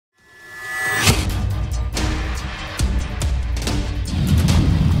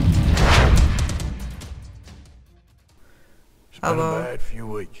Aber,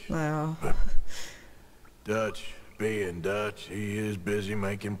 naja. Dutch being Dutch, he is busy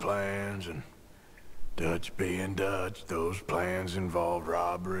making plans, and Dutch being Dutch, those plans involve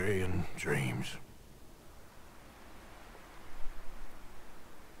robbery and dreams.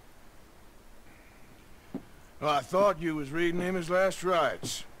 Well, I thought you was reading him his last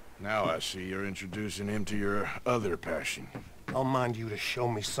rites. Now I see you're introducing him to your other passion. I'll mind you to show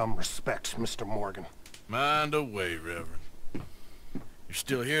me some respect, Mr. Morgan. Mind away, Reverend. You're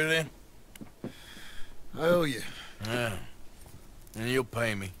still here, then? I owe you. Yeah. And you'll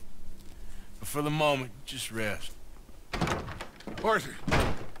pay me. But for the moment, just rest. Arthur,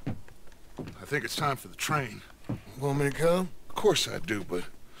 I think it's time for the train. Want me to come? Of course I do, but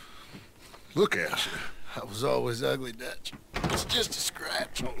look at you. I was always ugly, Dutch. It's just a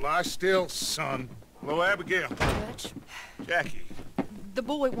scratch. Don't lie still, son. Hello, Abigail. Dutch, Jackie. the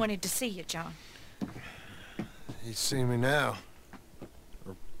boy wanted to see you, John. He's seen me now.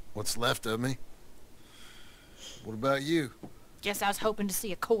 Or what's left of me. What about you? Guess I was hoping to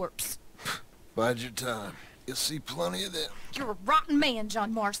see a corpse. Bide your time. You'll see plenty of them. You're a rotten man,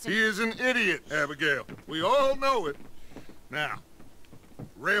 John Marston. He is an idiot, Abigail. We all know it. Now,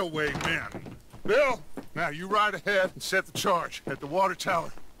 railway men. Bill, now you ride ahead and set the charge at the water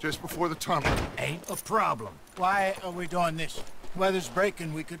tower just before the tunnel. Ain't a problem. Why are we doing this? Weather's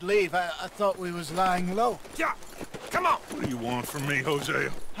breaking, we could leave. I thought we was lying low. Yeah, come on. What do you want from me,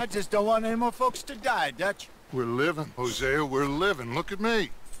 Hosea? I just don't want any more folks to die, Dutch. We're living, Hosea, we're living. Look at me.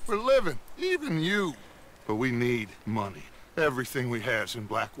 We're living, even you. But we need money. Everything we has in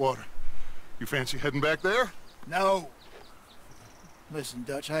Blackwater. You fancy heading back there? No. Listen,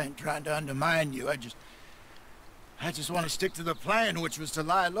 Dutch, I ain't trying to undermine you. I just want to stick to the plan, which was to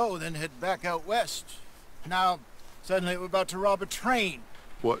lie low, then head back out west. Now, suddenly we're about to rob a train.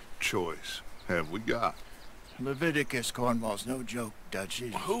 What choice have we got? Leviticus Cornwall's no joke, Dutch.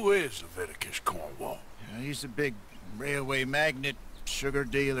 Who is Leviticus Cornwall? He's a big railway magnate, sugar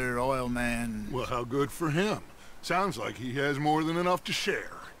dealer, oil man. Well, how good for him. Sounds like he has more than enough to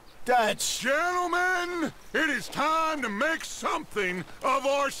share. Dutch! Gentlemen, it is time to make something of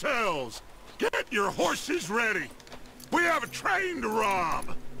ourselves. Get your horses ready. We have a train to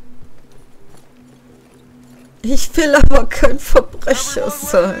rob. Ich will aber kein Verbrecher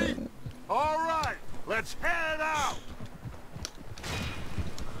sein. All right, let's head out.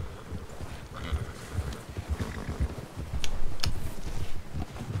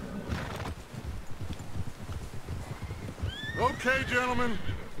 Okay, gentlemen,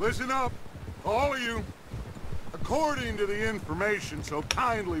 listen up, all of you. According to the information so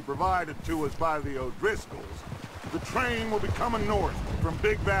kindly provided to us by the O'Driscolls, the train will be coming north from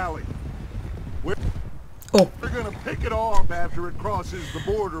Big Valley. We're gonna pick it off after it crosses the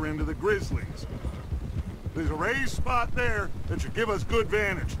border into the Grizzlies. There's a raised spot there that should give us good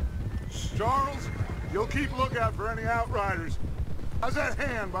vantage. Charles, you'll keep lookout for any outriders. How's that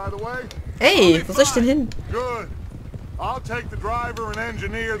hand, by the way? Ey, wo soll ich denn hin? Good. I'll take the driver and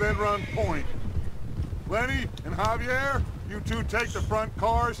engineer, then run point. Lenny and Javier, you two take the front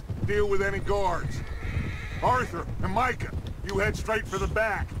cars, deal with any guards. Arthur and Micah, you head straight for the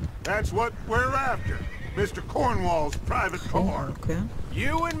back. That's what we're after. Mr. Cornwall's private car. Okay.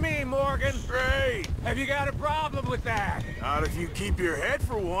 You and me, Morgan. Great. Have you got a problem with that? Not if you keep your head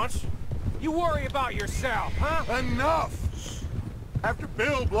for once. You worry about yourself, huh? Enough! After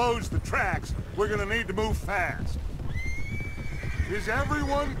Bill blows the tracks, we're gonna need to move fast. Is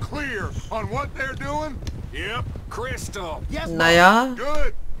everyone clear on what they're doing? Yep. Crystal. Yes, Naja.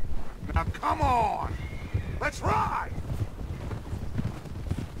 Good. Now come on. Let's ride.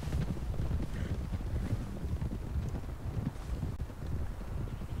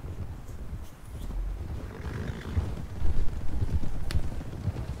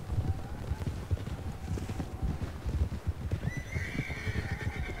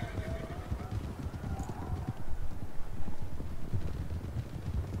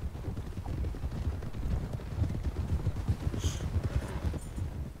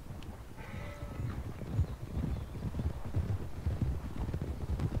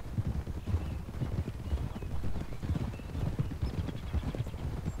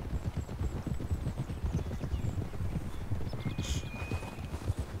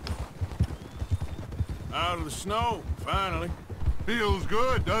 Out of the snow, finally. Feels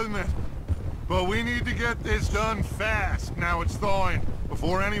good, doesn't it? But we need to get this done fast, now it's thawing,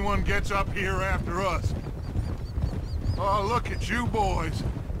 before anyone gets up here after us. Oh, look at you boys.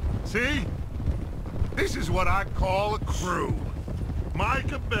 See? This is what I call a crew.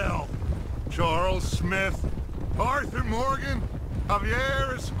 Micah Bell, Charles Smith, Arthur Morgan,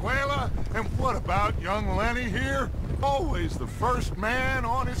 Javier Escuela, and what about young Lenny here? Always the first man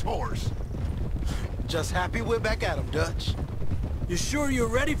on his horse. Just happy we're back at 'em, Dutch. You sure you're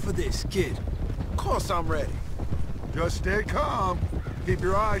ready for this, kid? Of course I'm ready. Just stay calm. Keep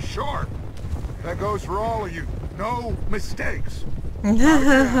your eyes sharp. That goes for all of you. No mistakes.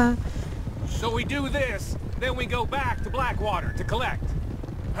 So we do this, then we go back to Blackwater to collect.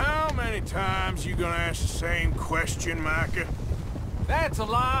 How many times you gonna ask the same question, Micah? That's a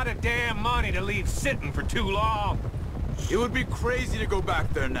lot of damn money to leave sitting for too long. It would be crazy to go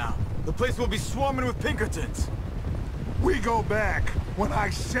back there now. The place will be swarming with Pinkertons. We go back when I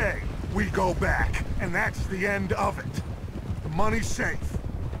say we go back, and that's the end of it. The money's safe.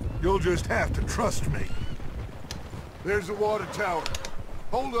 You'll just have to trust me. There's the water tower.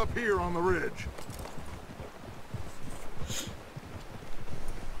 Hold up here on the ridge.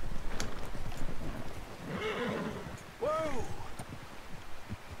 Whoa!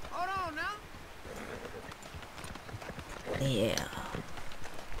 Hold on now. Yeah.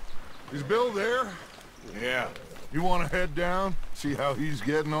 Is Bill there? Yeah. You want to head down, see how he's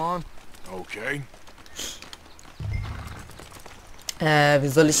getting on? Okay. Wie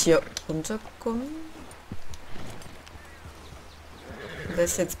soll ich hier runterkommen? Wer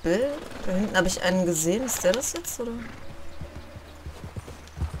ist jetzt Bill? Da hinten habe ich einen gesehen. Ist der das jetzt, oder?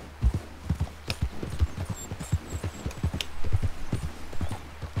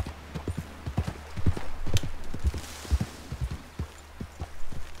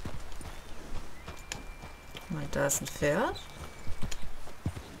 Mal, da ist ein Pferd.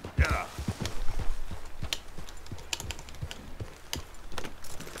 Ja.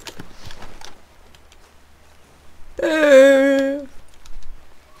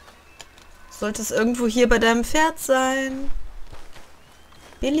 Sollte es irgendwo hier bei deinem Pferd sein?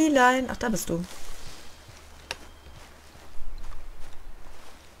 Billylein. Ach, da bist du.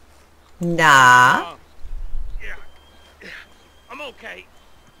 Na? Yeah. I'm okay.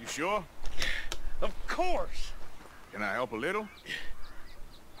 You sure? Of course. Can I help a little?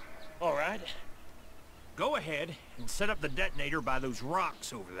 All right. Go ahead and set up the detonator by those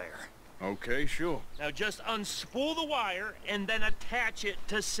rocks over there. Okay, sure. Now just unspool the wire and then attach it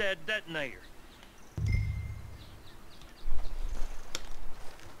to said detonator.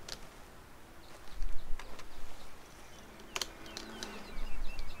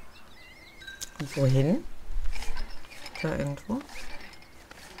 Wohin? Da irgendwo.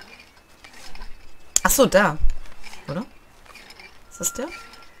 Ach so, da. Oder? Ist das der?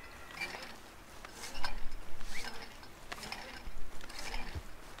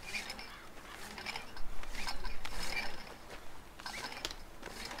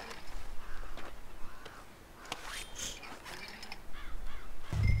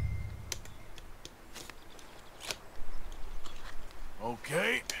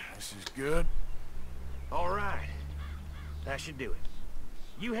 Okay, this is good. All right. That should do it.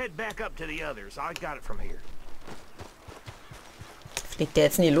 You head back up to the others. I got it from here. Fliegt der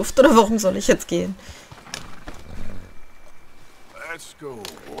jetzt in die Luft oder warum soll ich jetzt gehen? Let's go,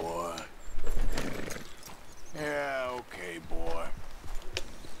 boy. Yeah, okay, boy.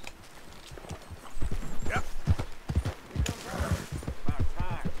 Yep. About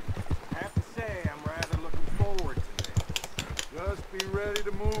time. I have to say, I'm rather looking forward to this. Just be ready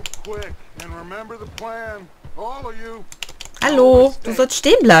to move quick. And remember the plan. All of you. Hallo, du sollst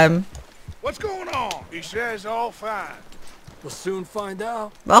stehen bleiben. What's going on? He says all fine. We'll soon find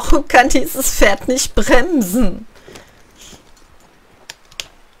out. Warum kann dieses Pferd nicht bremsen?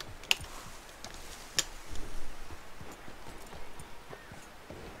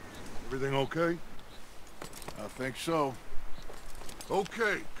 Everything okay? I think so.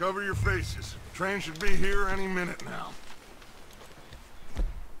 Okay, cover your faces. Train should be here any minute now.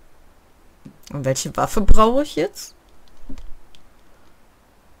 Und welche Waffe brauche ich jetzt?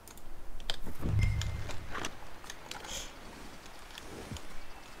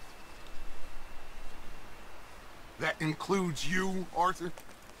 That includes you, Arthur?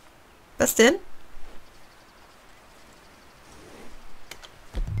 Was denn?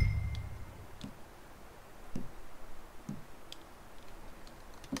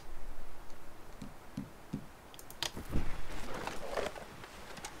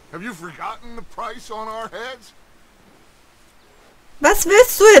 Have you forgotten the price on our heads? Was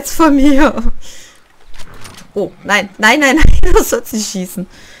willst du jetzt von mir? Oh, nein, nein, nein, nein, du sollst nicht schießen.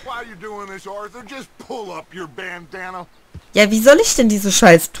 While you're doing this, Arthur, just pull up your bandana. Ja, wie soll ich denn dieses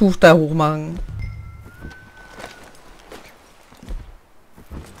scheiß Tuch da hochmachen?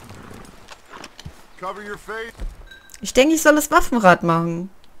 Cover your face. Ich denke, ich soll das Waffenrad machen.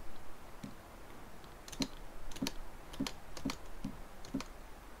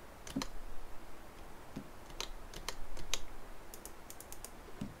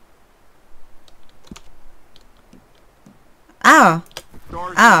 Ah.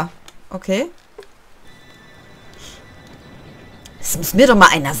 Ah. Okay. Das muss mir doch mal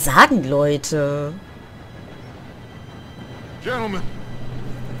einer sagen, Leute. Gentlemen,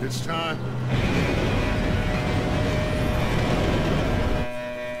 it's time.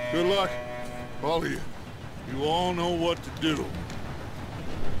 Good luck, all of you. You all know what to do.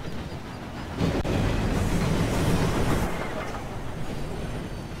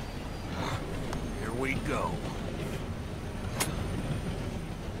 Here we go.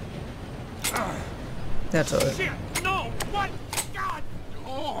 Ja, toll. Shit! No! What? God!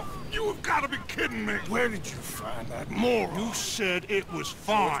 Oh, you've got to be kidding me. Where did you find that moron? You said it was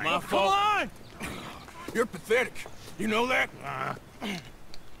fine. my fault. Come on! You're pathetic. You know that?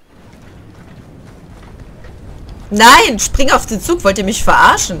 Nein, spring auf den Zug. Wollt ihr mich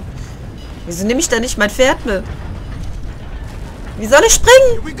verarschen? Wieso nehme ich da nicht mein Pferd mit? Wie soll ich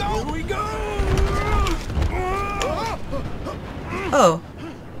springen? Here we go! Here we go! Oh.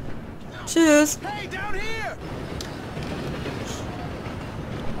 Tschüss. Hey, down here!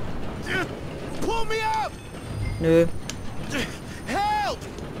 Pull me up! Nö. Help!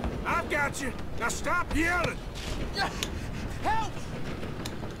 I've got you. Now stop yelling. Help!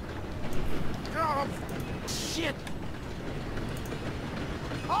 Oh, shit!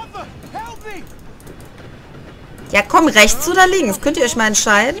 Arthur, help me! Ja, komm, rechts oder links? Könnt ihr euch mal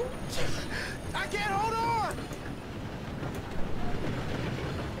entscheiden? I can't hold on!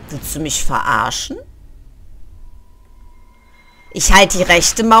 Willst du mich verarschen? Ich halte die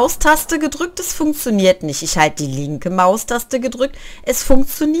rechte Maustaste gedrückt, es funktioniert nicht. Ich halte die linke Maustaste gedrückt, es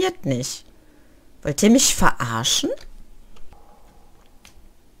funktioniert nicht. Wollt ihr mich verarschen?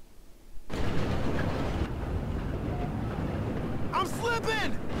 I'm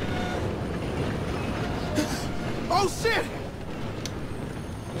slipping! Oh shit!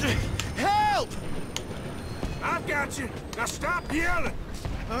 Help! I've got you. Now stop yelling.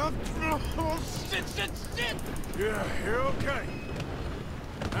 Oh shit, shit, shit! Yeah, you're okay.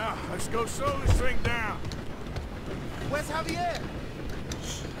 Now let's go slow this thing down. Where's Javier?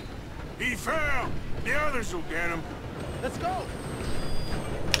 He fell. The others will get him. Let's go.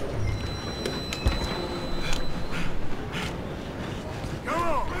 Come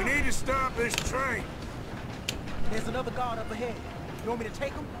on, we need to stop this train. There's another guard up ahead. You want me to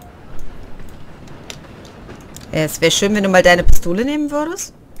take him? Es wäre schön, wenn du mal deine Pistole nehmen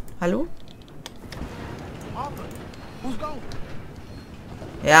würdest. Hallo? Arthur, who's going?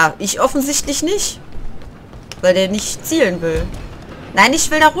 Ja, ich offensichtlich nicht. Weil der nicht zielen will. Nein, ich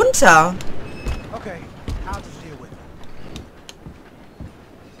will da runter. Okay, I'll just deal with it.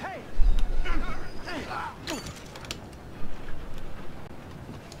 Hey!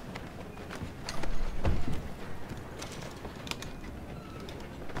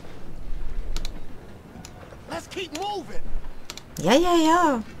 Let's keep moving. Ja, ja,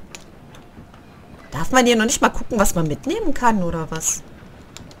 ja. Darf man hier noch nicht mal gucken, was man mitnehmen kann, oder was?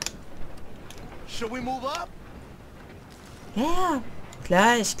 Should we move up? Ja, ja.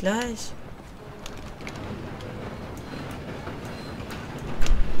 Gleich, gleich.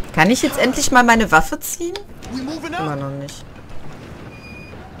 Kann ich jetzt endlich mal meine Waffe ziehen? We moving Immer up? noch nicht.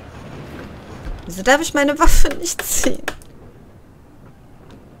 Wieso darf ich meine Waffe nicht ziehen?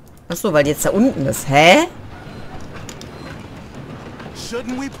 Achso, weil die jetzt da unten ist. Hä?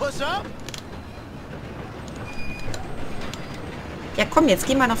 Shouldn't we push up? Ja, komm, jetzt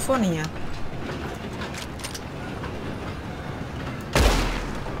geh mal nach vorne hier.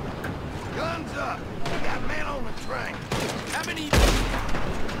 Guns up. We got men on the train. How many?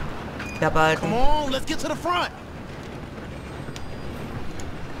 Ja, behalten. Come on, let's get to the front.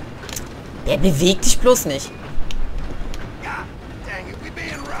 Der bewegt dich bloß nicht. God dang it, we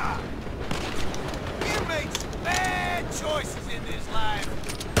being robbed. You make bad choices in this life.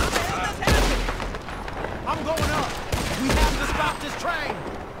 What the hell is happening? I'm going up. We have to stop this train.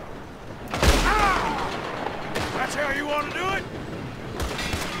 That's how you want to do it?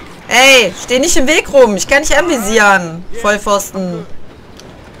 Ey, steh nicht im Weg rum. Ich kann nicht anvisieren. Vollpfosten.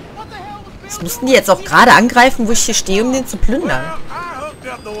 Das mussten die jetzt auch gerade angreifen, wo ich hier stehe, um den zu plündern. Well, I hooked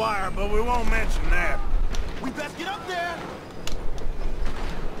up the wire, but we won't mention that. We best get up there.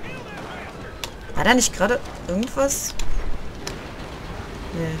 War da nicht gerade irgendwas?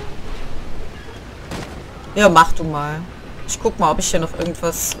 Nee. Ja, mach du mal. Ich guck mal, ob ich hier noch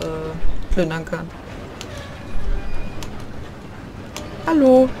irgendwas plündern kann.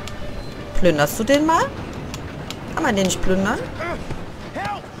 Hallo? Plünderst du den mal? Kann man den nicht plündern? Help!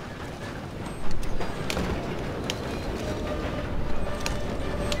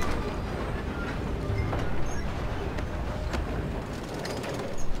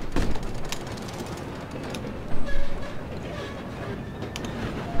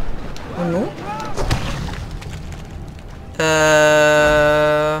 Und nun?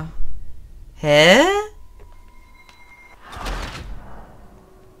 Hä?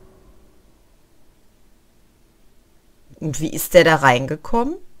 Und wie ist der da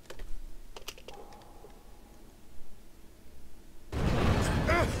reingekommen?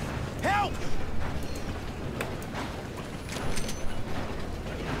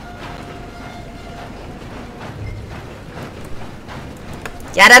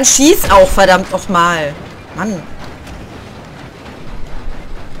 Ja, dann schieß auch, verdammt nochmal. Mann.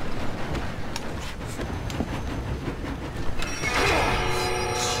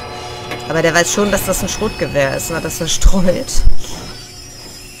 Aber der weiß schon, dass das ein Schrotgewehr ist, weil das verstreut.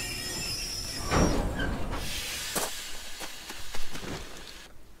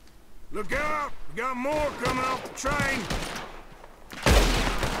 Look out! We got more coming off the train.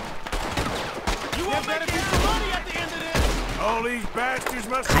 You won't make any money at the end of this. All these bastards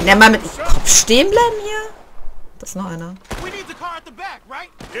must. Kann der mal mit dem Kopf stehen bleiben hier? Das ist noch einer. We need the car at the back, right?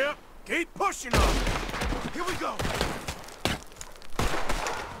 Yep. Keep pushing on. Here we go.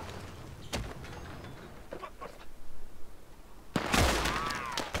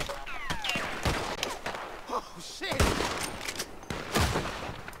 Oh shit!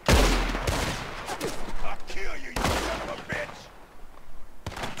 I'll kill you, you son of a bitch.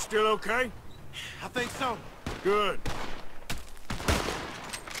 Still okay? I think so. Good.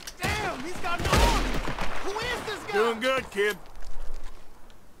 Damn, he's got no arm. Who is this guy? Doing good, kid.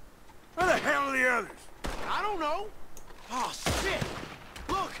 Where the hell are the others? I don't know. Oh shit!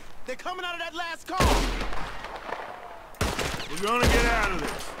 Look, they're coming out of that last car. We're gonna get out of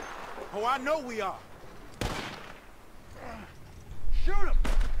this. Oh, I know we are. Shoot him!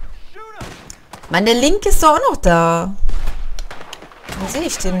 Shoot him! Mann, der Link ist doch auch noch da. Warum sehe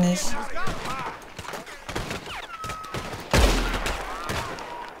ich den nicht?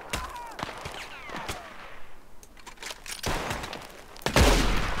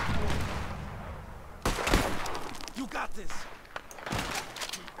 You got this.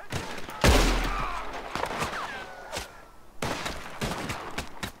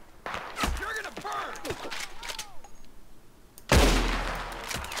 You're gonna burn.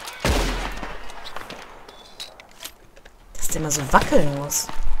 Dass der mal so wackeln muss.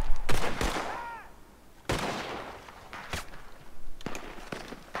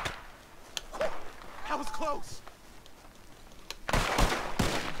 That was close.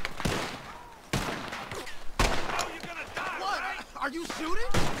 Oh, you're gonna die, What? right? Are you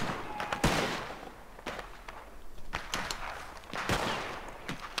shooting?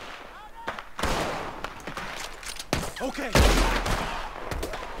 Okay.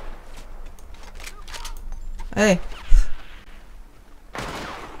 Ey.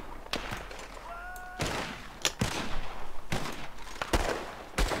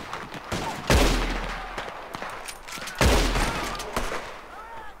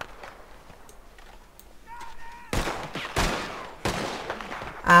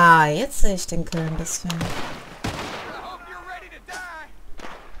 Ah, jetzt sehe ich den Kill ein bisschen.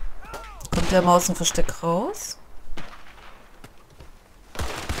 Kommt der mal aus dem Versteck raus?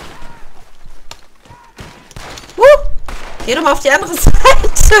 Geh doch mal auf die andere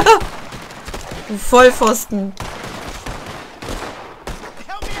Seite! Du Vollpfosten.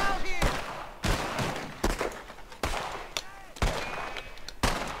 Help me out here.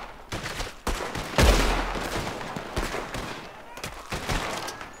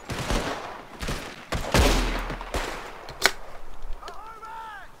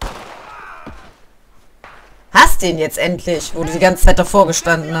 Hast den jetzt endlich, wo du die ganze Zeit davor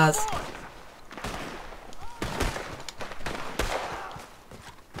gestanden hast.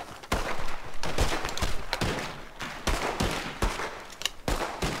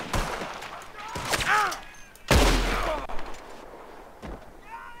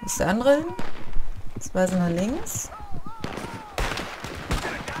 Wo ist der andere hin? Zwei sind nach links.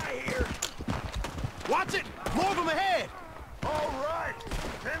 Watch it. More of them ahead. All right.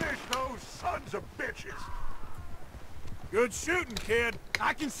 Finish those sons of bitches. Good shooting, kid.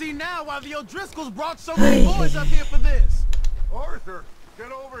 I can see now why the O'Driscolls brought so many boys up here for this. Arthur,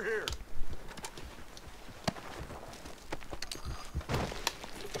 get over here.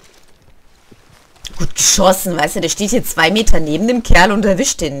 Gut geschossen, weißt du, der steht hier 2 Meter neben dem Kerl und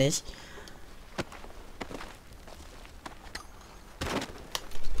erwischt den nicht.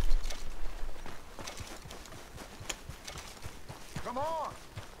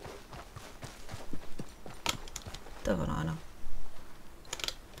 Da war noch einer.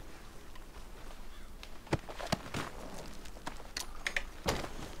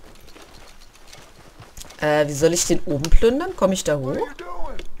 Wie soll ich den oben plündern? Komme ich da hoch? What are you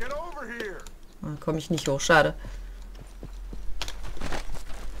doing? Get over here. Da komme ich nicht hoch, schade.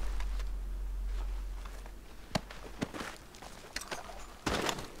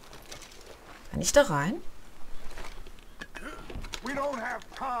 Kann ich da rein? We don't have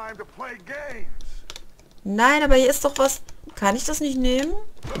time to play games. Nein, aber hier ist doch was... Kann ich das nicht nehmen?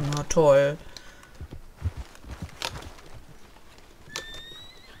 Na toll.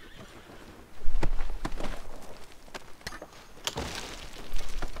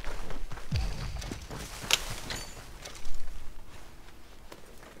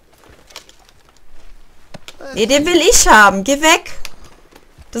 Nee, den will ich haben. Geh weg.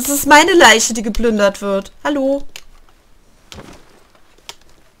 Das ist meine Leiche, die geplündert wird. Hallo.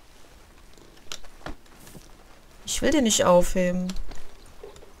 Ich will den nicht aufheben.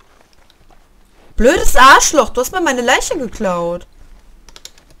 Blödes Arschloch. Du hast mir meine Leiche geklaut.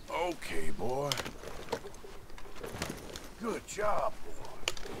 Okay, boy. Good job, boy.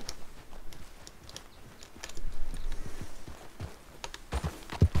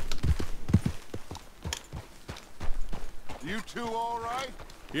 You two all right?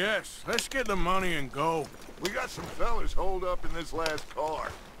 Yes, let's get the money and go. We got some fellas holed up in this last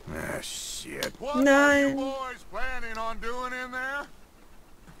car. Ah, shit. What are you Nein. boys planning on doing in there?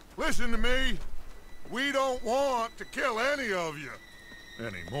 Listen to me. We don't want to kill any of you.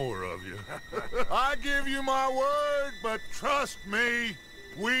 Any more of you. I give you my word, but trust me,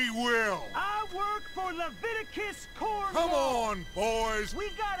 we will. I work for Leviticus Corps. Come on, boys. We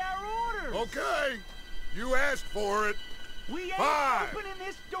got our orders. Okay. You asked for it. We ain't 5, opening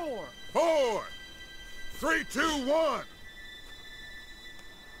this door. 4, 3, 2, 1.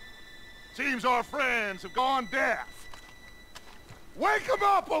 Seems our friends have gone deaf. Wake them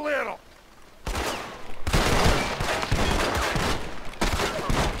up a little.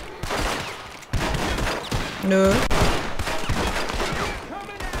 Nö.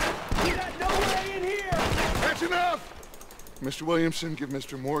 Coming out. We got no way in here. That's enough. Mr. Williamson, give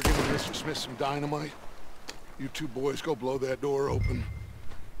Mr. Morgan and Mr. Smith some dynamite. You two boys go blow that door open.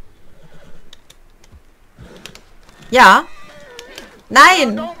 Ja.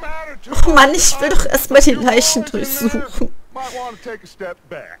 Nein. Oh Mann, ich will doch erstmal die Leichen durchsuchen. Might want to take a step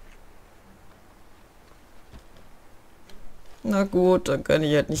back. Na gut, dann kann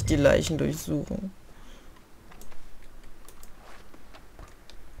ich halt nicht die Leichen durchsuchen.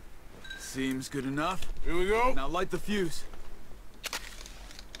 Seems good enough. Here we go. Now light the fuse.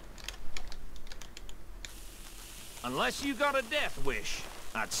 Unless you got a death wish,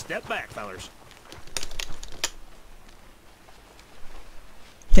 I'd step back, fellers.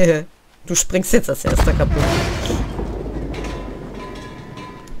 Du springst jetzt als erster kaputt.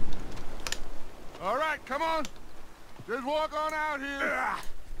 All right, come on. Just walk on out here.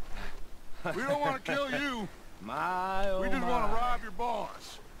 We don't want to kill you. We just want to rob your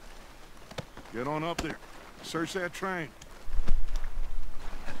boss. Get on up there. Search that train.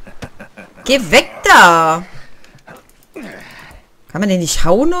 Geh weg da! Kann man den nicht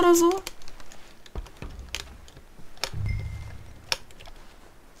hauen oder so?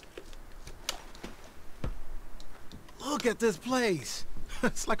 Look at this place.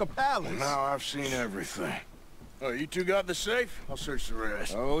 It's like a palace. Now I've seen everything. Oh, you two got the safe? I'll search the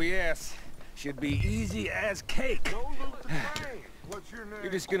rest. Oh, yes. Should be easy as cake. Go loot the train. What's your name?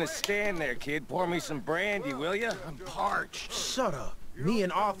 You're just gonna stand there, kid. Pour me some brandy, will ya? I'm parched. Shut up. Me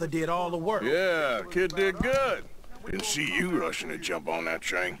and Arthur did all the work. Yeah, kid did good. Didn't see you rushing to jump on that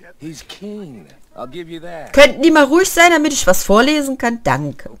train. He's keen. I'll give you that. Könnten die mal ruhig sein, damit ich was vorlesen kann?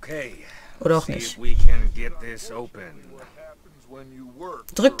 Danke. Okay. Oder auch See nicht. if we can get this open.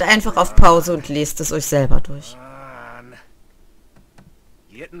 Drückt einfach auf Pause und lest es euch selber durch. On.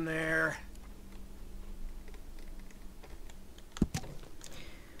 Getting there.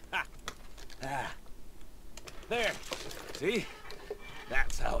 There. See?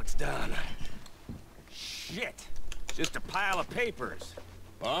 That's how it's done. Shit. Just a pile of papers.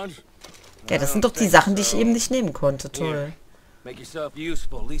 Bonds? Ja, das sind doch die Sachen, die ich eben nicht nehmen konnte. Toll. Make yourself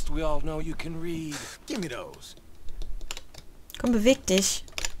useful. At least we all know you can read. Give me those. Komm, beweg dich.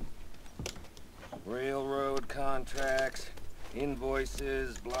 Railroad contracts,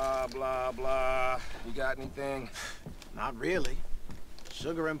 invoices, blah, blah, blah. You got anything? Not really.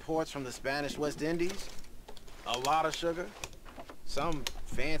 Sugar imports from the Spanish West Indies. A lot of sugar. Some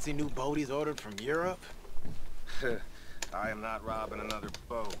fancy new boat he's ordered from Europe. I am not robbing another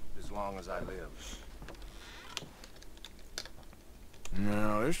boat as long as I live.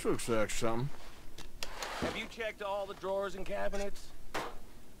 No, this looks like something. Have you checked all the drawers and cabinets?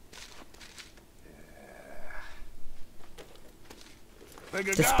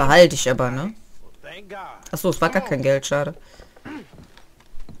 Das behalte ich aber, ne? Thank God. Achso, es war gar kein Geld, schade.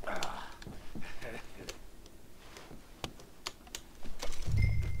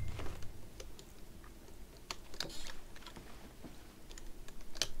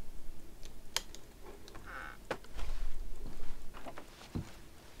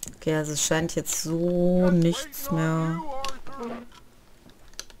 Okay, also es scheint jetzt so nichts mehr.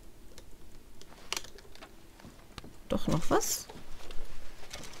 Doch noch was?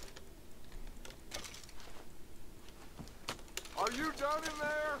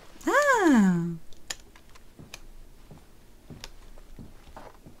 Ah.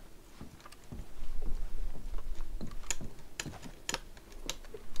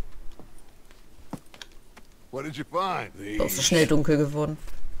 What did you find? Doch so schnell dunkel geworden.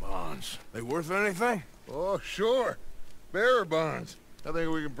 Bonds. They worth anything? Oh, sure. Bearer bonds. I think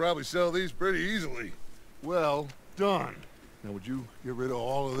we can probably sell these pretty easily. Well done. Now, would you get rid of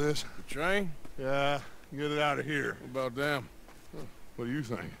all of this? The train? Yeah, get it out of here. What about them? What do you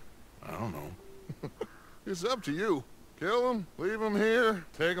think? I don't know. It's up to you. Kill them, leave them here,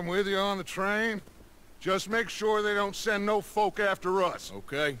 take them with you on the train. Just make sure they don't send no folk after us.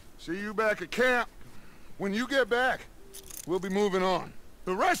 Okay. See you back at camp. When you get back, we'll be moving on.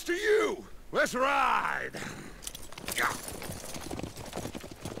 The rest of you, let's ride!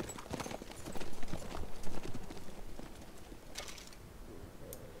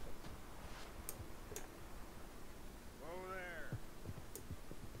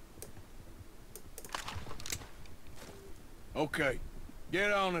 Okay.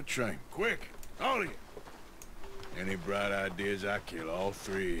 Get on the train. Quick. All of you. Any bright ideas, I kill all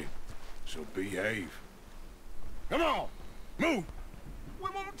three of you. So behave. Come on! Move! We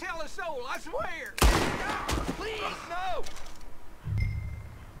won't tell a soul, I swear! Please,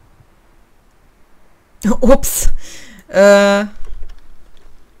 no! Ups.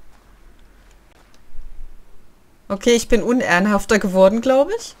 Okay, ich bin unehrenhafter geworden,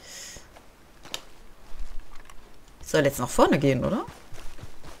 glaube ich. Ich soll jetzt nach vorne gehen, oder?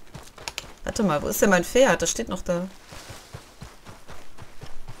 Warte mal, wo ist denn mein Pferd? Das steht noch da.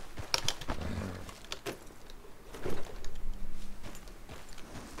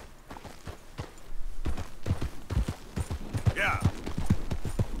 Ja.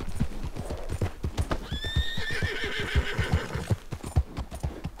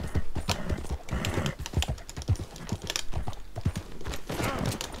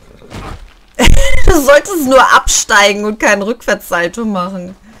 Du solltest nur absteigen und kein Rückwärtssalto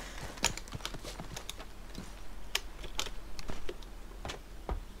machen.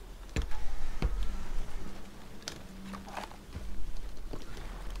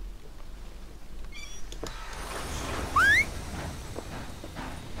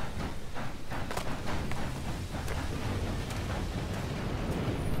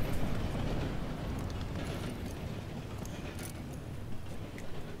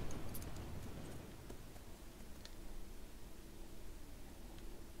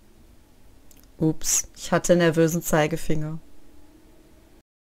 Ups, ich hatte nervösen Zeigefinger.